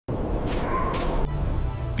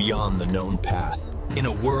beyond the known path. In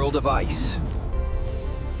a world of ice,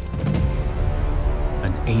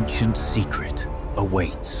 an ancient secret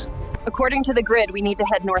awaits. According to the grid, we need to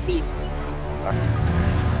head northeast.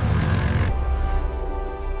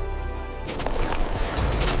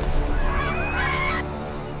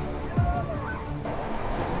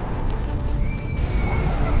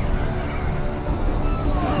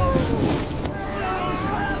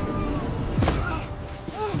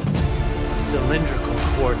 Cylindrical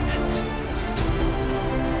coordinates.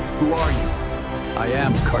 Who are you? I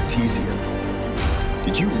am Cartesian.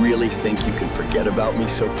 Did you really think you can forget about me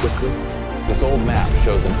so quickly? This old map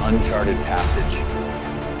shows an uncharted passage.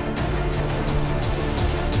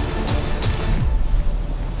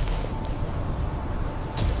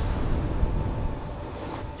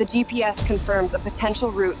 The GPS confirms a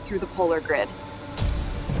potential route through the polar grid.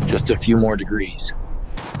 Just a few more degrees.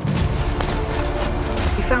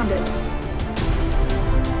 We found it.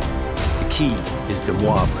 The key is de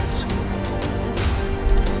Moivre's.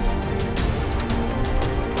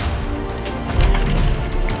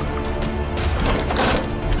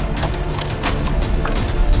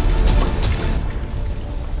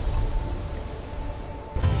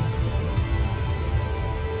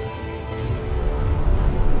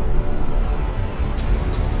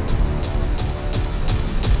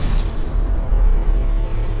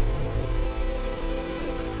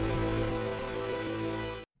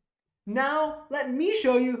 Now, let me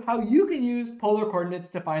show you how you can use polar coordinates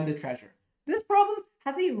to find the treasure. This problem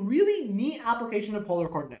has a really neat application of polar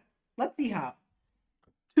coordinates. Let's see how.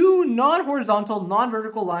 Two non-horizontal,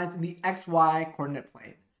 non-vertical lines in the XY coordinate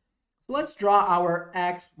plane. So let's draw our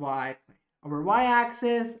XY plane, our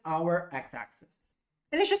Y-axis, our X-axis.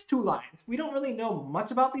 And it's just two lines. We don't really know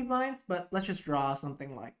much about these lines, but let's just draw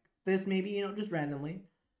something like this maybe, just randomly.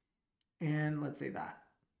 And let's say that.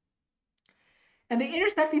 And they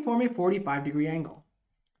intersect to form a 45-degree angle.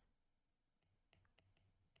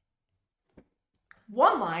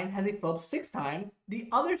 One line has a slope 6 times the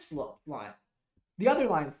other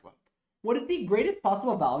line slope. What is the greatest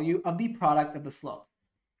possible value of the product of the slope?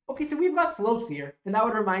 Okay, so we've got slopes here, and that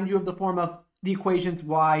would remind you of the form of the equations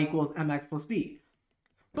y equals mx plus b.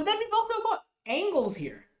 But then we've also got angles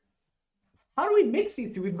here. How do we mix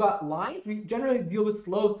these two? We've got lines, we generally deal with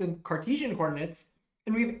slopes in Cartesian coordinates,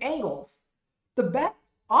 and we have angles. The best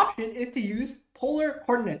option is to use polar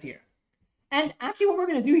coordinates here. And actually what we're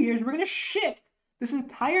going to do here is we're going to shift this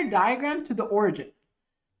entire diagram to the origin.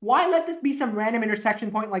 Why let this be some random intersection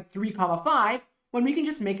point like 3, 5 when we can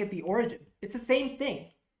just make it the origin? It's the same thing.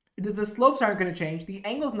 The slopes aren't going to change, the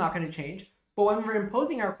angle's not going to change, but when we're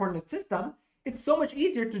imposing our coordinate system, it's so much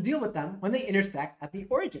easier to deal with them when they intersect at the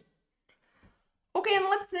origin. Okay, and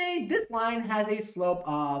let's say this line has a slope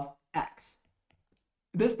of x.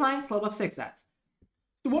 This line slope of 6x.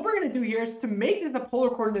 So what we're going to do here is to make this a polar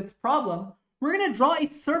coordinates problem, we're going to draw a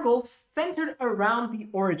circle centered around the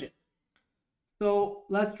origin. So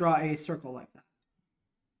let's draw a circle like that.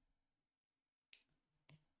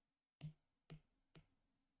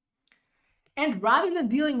 And rather than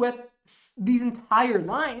dealing with these entire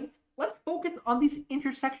lines, let's focus on these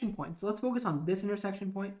intersection points. So let's focus on this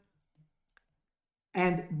intersection point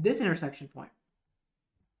and this intersection point.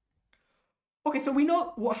 Okay, so we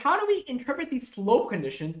know, how do we interpret these slope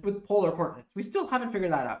conditions with polar coordinates? We still haven't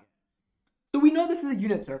figured that out yet. So we know this is a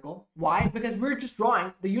unit circle. Why? Because we're just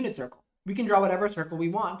drawing the unit circle. We can draw whatever circle we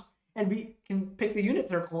want, and we can pick the unit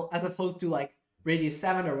circle as opposed to like radius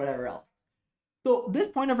 7 or whatever else. So this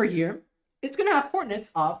point over here, it's going to have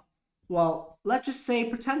coordinates of, well, let's just say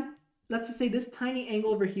this tiny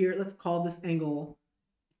angle over here, let's call this angle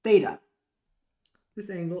theta.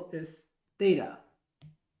 This angle is theta.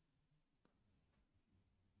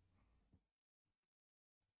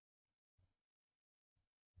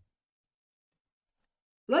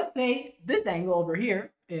 Let's say this angle over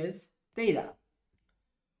here is theta.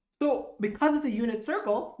 So because it's a unit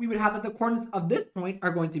circle, we would have that the coordinates of this point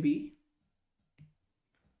are going to be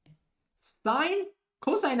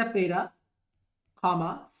cosine of theta,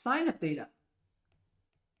 comma, sine of theta.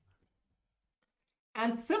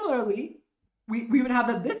 And similarly, we would have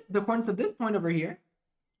that the coordinates of this point over here,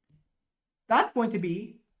 that's going to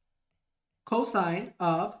be cosine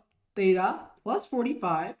of theta plus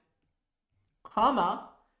 45, comma,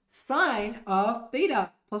 sine of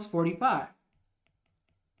theta plus 45.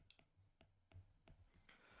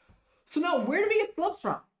 So now where do we get slopes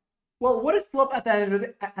from? Well, what is slope at the end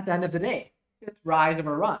of the day? It's rise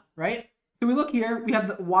over run, right? So we look here, we have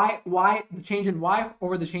the the change in y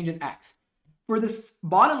over the change in x. For this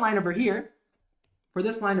bottom line over here, for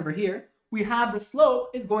this line over here, we have the slope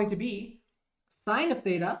is going to be sine of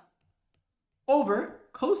theta over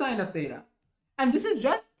cosine of theta. And this is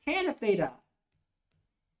just tan of theta.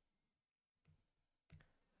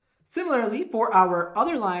 Similarly, for our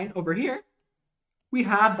other line over here, we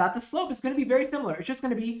have that the slope is going to be very similar. It's just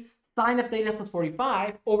going to be sine of theta plus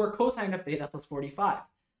 45 over cosine of theta plus 45.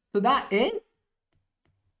 So that is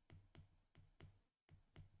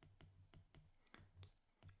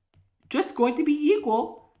just going to be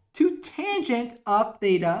equal to tangent of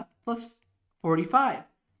theta plus 45.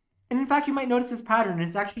 And in fact, you might notice this pattern, and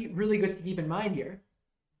it's actually really good to keep in mind here.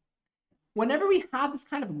 Whenever we have this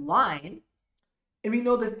kind of line, and we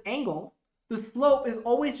know this angle, the slope is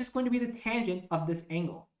always just going to be the tangent of this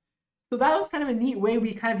angle. So that was kind of a neat way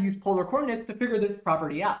we kind of use polar coordinates to figure this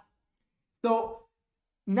property out. So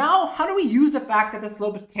now, how do we use the fact that the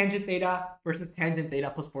slope is tangent theta versus tangent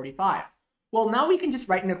theta plus 45? Well, now we can just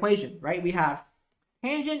write an equation, right? We have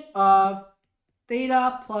tangent of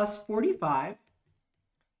theta plus 45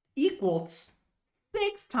 equals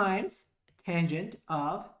 6 times tangent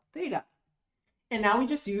of theta. And now we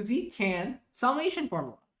just use the tan summation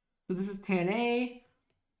formula. So this is tan A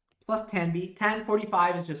plus tan B. Tan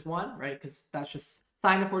 45 is just 1, right? Because that's just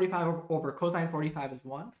sine of 45 over cosine 45 is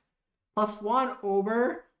 1. Plus 1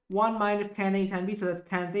 over 1 minus tan A tan B. So that's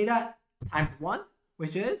tan theta times 1,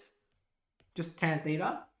 which is just tan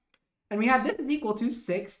theta. And we have this is equal to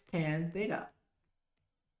 6 tan theta.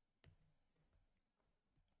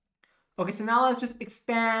 Okay, so now let's just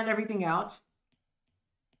expand everything out.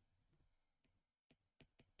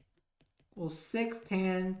 Well, 6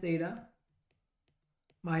 tan theta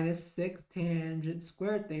minus 6 tangent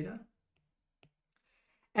squared theta.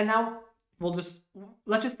 And now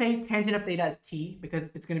let's just say tangent of theta is t, because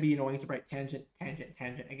it's going to be annoying to write tangent, tangent,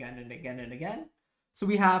 tangent again and again and again. So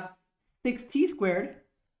we have 6t squared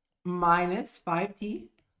minus 5t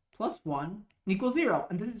plus 1 equals 0.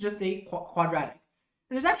 And this is just a quadratic.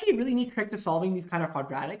 And there's actually a really neat trick to solving these kind of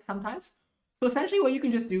quadratics sometimes. So essentially what you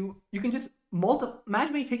can just do, you can just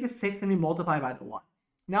imagine when you take the 6 and we multiply by the 1.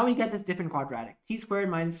 Now we get this different quadratic, t squared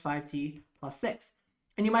minus 5t plus 6.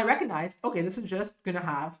 And you might recognize, okay, this is just going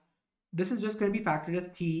to be factored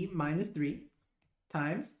as t minus 3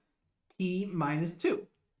 times t minus 2.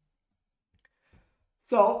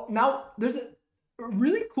 So now there's a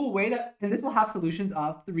really cool way to, and this will have solutions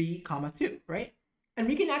of 3, 2, right? And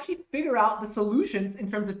we can actually figure out the solutions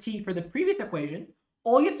in terms of t for the previous equation.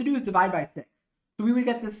 All you have to do is divide by 6. So we would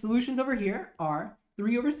get the solutions over here are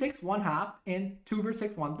 3 over 6, 1/2, and 2 over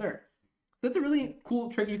 6, 1/3. So that's a really cool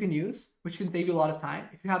trick you can use, which can save you a lot of time.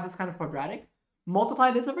 If you have this kind of quadratic,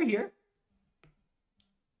 multiply this over here.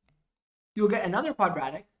 You'll get another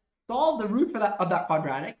quadratic, solve the root of that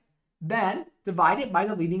quadratic, then divide it by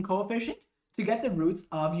the leading coefficient to get the roots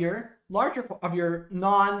of your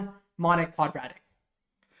non-monic quadratic.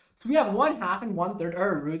 So we have 1/2 and 1/3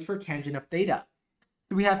 are roots for tangent of theta.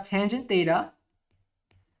 So we have tangent theta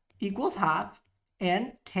equals 1/2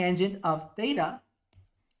 and tangent of theta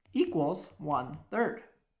equals 1/3.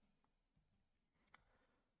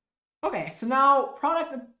 Okay, so now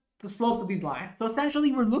product of the slopes of these lines. So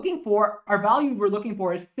essentially our value we're looking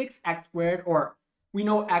for is 6x squared, or we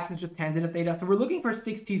know x is just tangent of theta, so we're looking for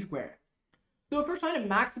 6t squared. So if we're trying to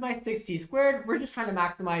maximize 6t squared, we're just trying to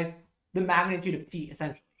maximize the magnitude of t,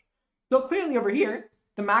 essentially. So clearly over here,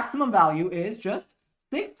 the maximum value is just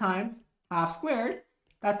 6 times 1/2 squared.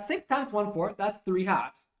 That's 6 times 1/4, that's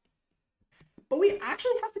 3/2. But we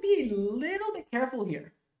actually have to be a little bit careful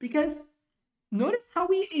here, because notice how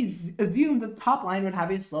we assume the top line would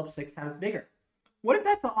have a slope 6 times bigger. What if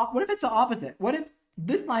it's the opposite? What if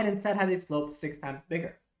this line instead had a slope 6 times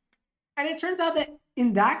bigger? And it turns out that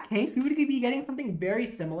in that case, we would be getting something very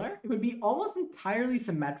similar. It would be almost entirely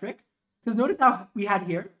symmetric, because notice how we had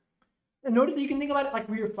here. And notice that you can think about it like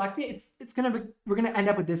we reflect it. We're gonna end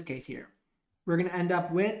up with this case here. We're gonna end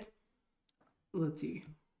up with, let's see,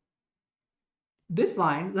 this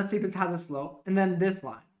line. Let's say this has a slope, and then this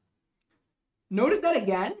line. Notice that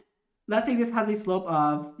again. Let's say this has a slope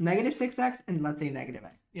of -6x, and let's say negative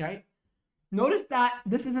x. Right? Notice that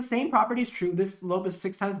this is the same property is true. This slope is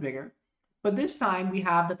 6 times bigger, but this time we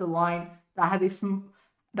have that the line that has a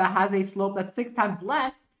slope that's 6 times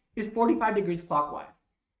less is 45 degrees clockwise.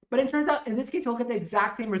 But it turns out in this case you'll get the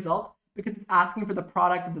exact same result because it's asking for the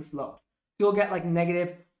product of the slopes. So you'll get like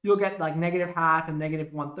 -1/2 and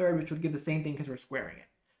 -1/3, which would give the same thing because we're squaring it.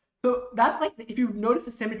 So that's like, if you notice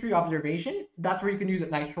the symmetry observation, that's where you can use a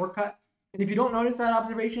nice shortcut. And if you don't notice that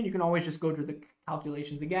observation, you can always just go through the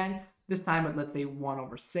calculations again. This time at, let's say,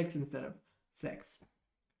 1/6 instead of 6.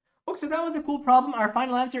 Okay, so that was a cool problem. Our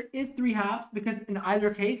final answer is 3/2, because in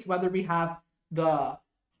either case, whether we have the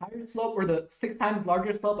higher slope or the 6 times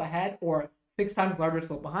larger slope ahead or 6 times larger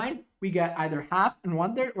slope behind, we get either half and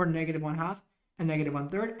 1/3 or negative 1/2 and negative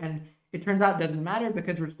 1/3. And it turns out it doesn't matter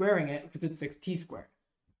because we're squaring it because it's 6t squared.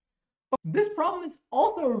 This problem is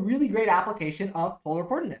also a really great application of polar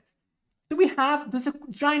coordinates. So we have this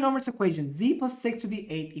ginormous equation, z plus 6 to the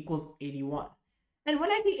 8 equals 81. And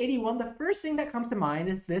when I see 81, the first thing that comes to mind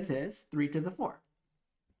is this is 3 to the 4.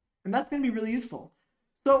 And that's going to be really useful.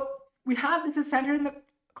 So we have this is centered in the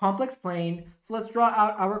complex plane. So let's draw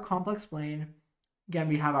out our complex plane. Again,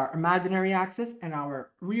 we have our imaginary axis and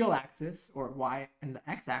our real axis, or y and the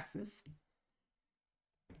x-axis.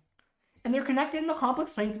 And they're connected in the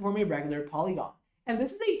complex plane to form a regular polygon. And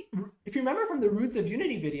this is if you remember from the roots of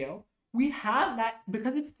unity video, we have that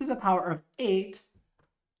because it's to the power of 8,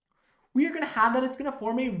 we are going to have that it's going to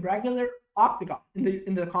form a regular octagon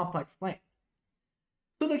in the complex plane.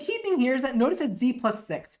 So the key thing here is that notice that z plus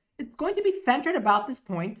 6, it's going to be centered about this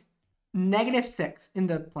point, -6 in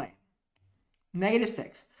the plane.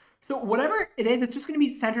 -6. So whatever it is, it's just going to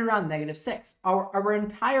be centered around -6. Our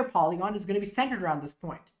entire polygon is going to be centered around this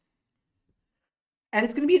point. And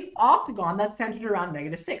it's going to be an octagon that's centered around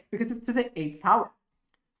 -6 because it's to the 8th power.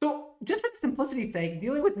 So just for simplicity's sake,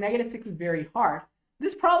 dealing with -6 is very hard.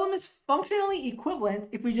 This problem is functionally equivalent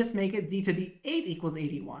if we just make it z to the 8 equals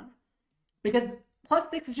 81. Because plus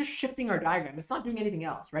 6 is just shifting our diagram. It's not doing anything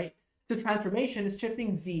else, right? So transformation is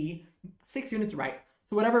shifting z 6 units right.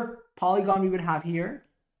 So whatever polygon we would have here,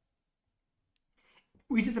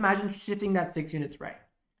 we just imagine shifting that 6 units right.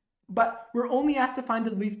 But we're only asked to find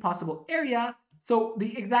the least possible area, so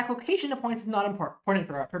the exact location of points is not important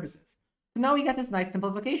for our purposes. So now we get this nice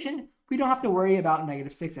simplification. We don't have to worry about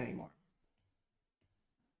 -6 anymore.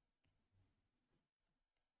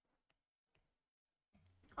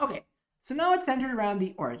 Okay, so now it's centered around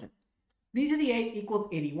the origin. Z to the 8 equals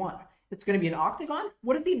 81. It's going to be an octagon.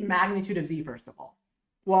 What is the magnitude of z, first of all?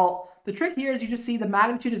 Well, the trick here is you just see the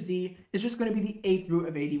magnitude of z is just going to be the 8th root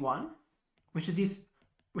of 81, which is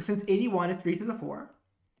since 81 is 3 to the 4,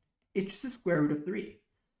 it's just the square root of 3.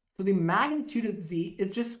 So the magnitude of z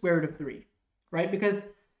is just square root of 3, right? Because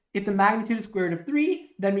if the magnitude is square root of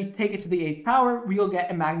 3, then we take it to the 8th power, we'll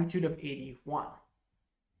get a magnitude of 81.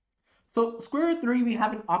 So square root of 3, we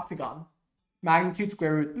have an octagon. Magnitude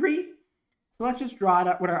square root of 3. So let's just draw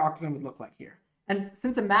out what our octagon would look like here. And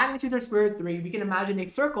since the magnitudes are square root of 3, we can imagine a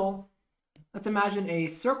circle. Let's imagine a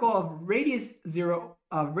circle of radius 0,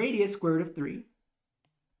 of radius square root of 3.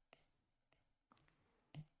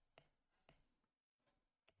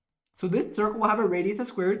 So this circle will have a radius of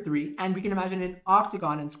square root of 3, and we can imagine an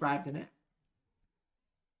octagon inscribed in it.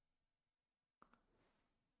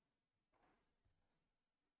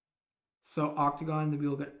 So octagon, we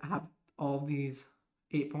will have all these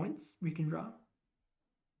 8 points we can draw.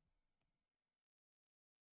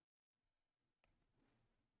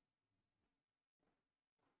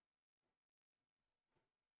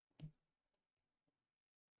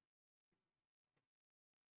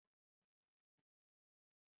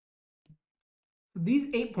 So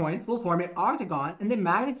these 8 points will form an octagon, and the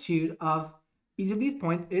magnitude of each of these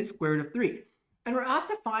points is square root of 3. And we're asked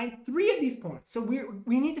to find 3 of these points. So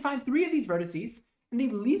we need to find 3 of these vertices in the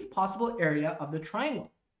least possible area of the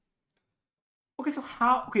triangle. Okay, so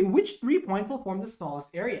which 3 points will form the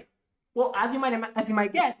smallest area? Well, as you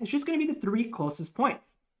might guess, it's just going to be the 3 closest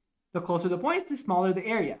points. The closer the points, the smaller the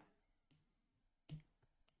area.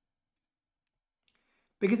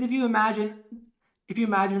 Because if you imagine,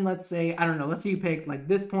 let's say, I don't know, let's say you pick like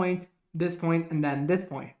this point, and then this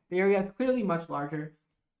point. The area is clearly much larger.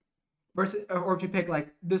 Versus, or if you pick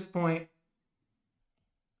like this point,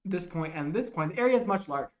 and this point, the area is much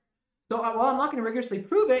larger. So while I'm not going to rigorously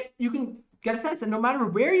prove it, you can get a sense that no matter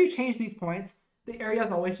where you change these points, the area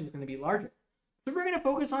is always just going to be larger. So we're going to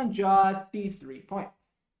focus on just these 3 points.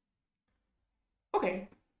 Okay,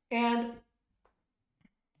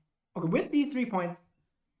 with these 3 points,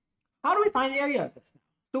 how do we find the area of this?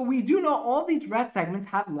 So we do know all these red segments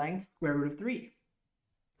have length square root of 3.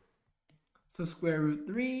 So square root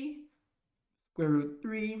 3, square root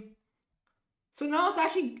 3. So now it's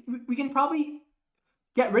actually, we can probably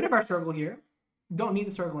get rid of our circle here. Don't need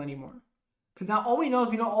the circle anymore. Because now all we know is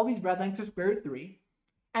we know all these red lengths are square root 3.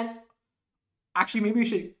 And actually, maybe we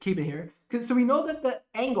should keep it here. So we know that the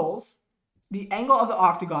angle of the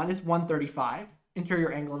octagon is 135,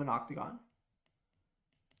 interior angle of an octagon.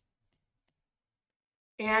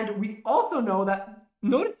 And we also know that,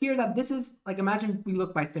 notice here that this is, like, imagine we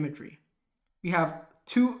look by symmetry. We have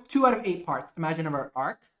 2 out of 8 parts, imagine of our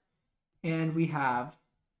arc. And we have,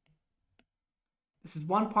 this is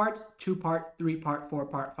 1 part, 2 part, 3 part, 4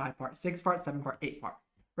 part, 5 part, 6 part, 7 part, 8 part,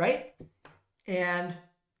 right? And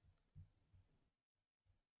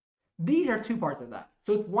These are 2 parts of that.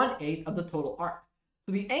 So it's 1/8 of the total arc.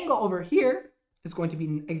 So the angle over here is going to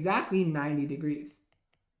be exactly 90 degrees.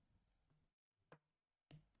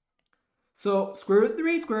 So square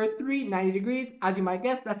root 3, 90 degrees. As you might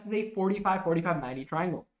guess, that's a 45, 45, 90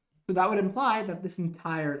 triangle. So that would imply that this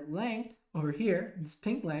entire length over here, this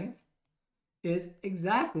pink length, is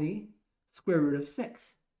exactly square root of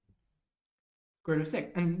 6. Square root of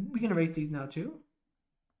 6. And we can erase these now too.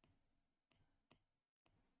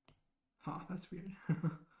 Huh, that's weird.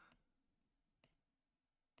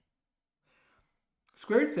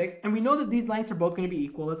 Square root 6. And we know that these lengths are both going to be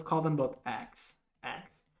equal. Let's call them both x.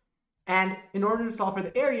 And in order to solve for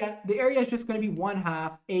the area is just going to be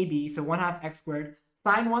 1/2 AB, so 1/2 x squared,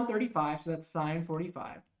 sine 135, so that's sine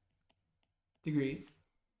 45 degrees.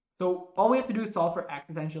 So all we have to do is solve for x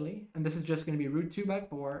essentially, and this is just going to be root 2 by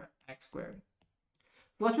 4 x squared.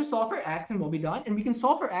 So let's just solve for x and we'll be done. And we can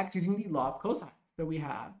solve for x using the law of cosine. So we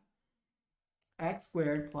have x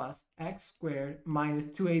squared plus x squared minus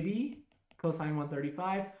 2ab cosine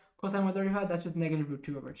 135. Cosine 135, that's just negative root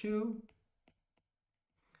 2 over 2.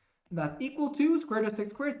 That's equal to square root of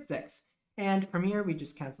 6 squared, 6. And from here, we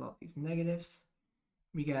just cancel out these negatives.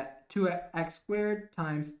 We get 2x squared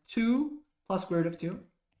times 2 plus square root of 2,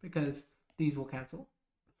 because these will cancel,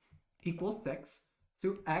 equals 6.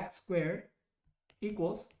 So x squared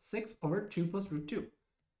equals 6 over 2 plus root 2.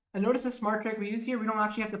 And notice the smart trick we use here, we don't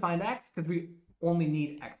actually have to find x, because we only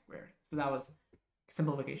need x squared. So that was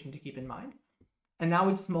simplification to keep in mind. And now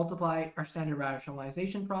we just multiply our standard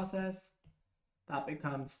rationalization process. That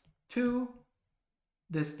becomes 2.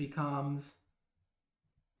 This becomes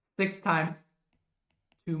 6 times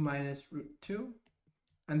 2 minus root 2.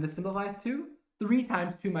 And this simplifies to 3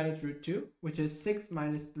 times 2 minus root 2, which is 6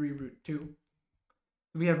 minus 3 root 2.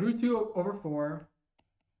 So we have root 2 over 4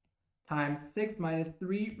 times 6 minus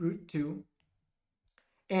 3 root 2.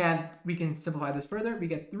 And we can simplify this further. We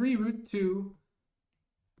get 3 root 2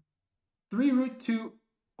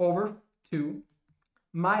 over 2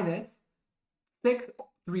 minus 6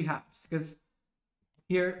 3/2, because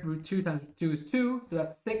here root 2 times 2 is 2, so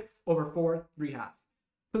that's 6 over 4 3/2.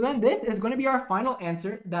 So then this is going to be our final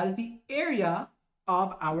answer. That is the area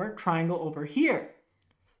of our triangle over here.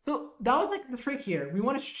 So that was like the trick here. We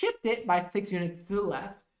want to shift it by 6 units to the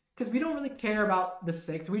left, because we don't really care about the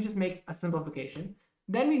 6. We just make a simplification.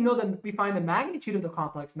 Then we know that we find the magnitude of the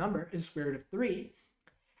complex number is square root of 3.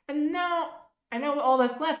 And now all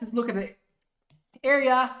that's left is look at the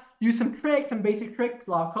area, use some tricks, some basic tricks,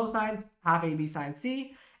 law of cosines, half AB sine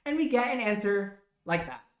C, and we get an answer like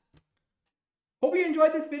that. Hope you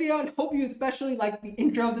enjoyed this video and hope you especially liked the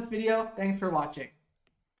intro of this video. Thanks for watching.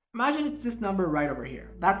 Imagine it's this number right over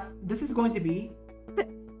here. This is going to be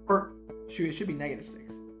 6, or shoot, it should be negative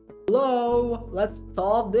 6. Hello, let's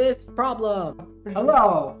solve this problem.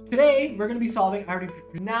 Hello, today we're going to be solving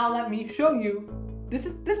Now let me show you. This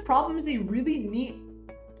problem is a really neat.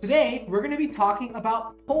 Today we're going to be talking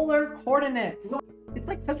about polar coordinates. It's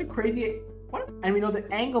like such a crazy, and we know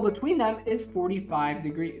the angle between them is 45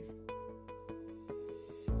 degrees.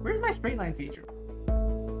 Where's my straight line feature?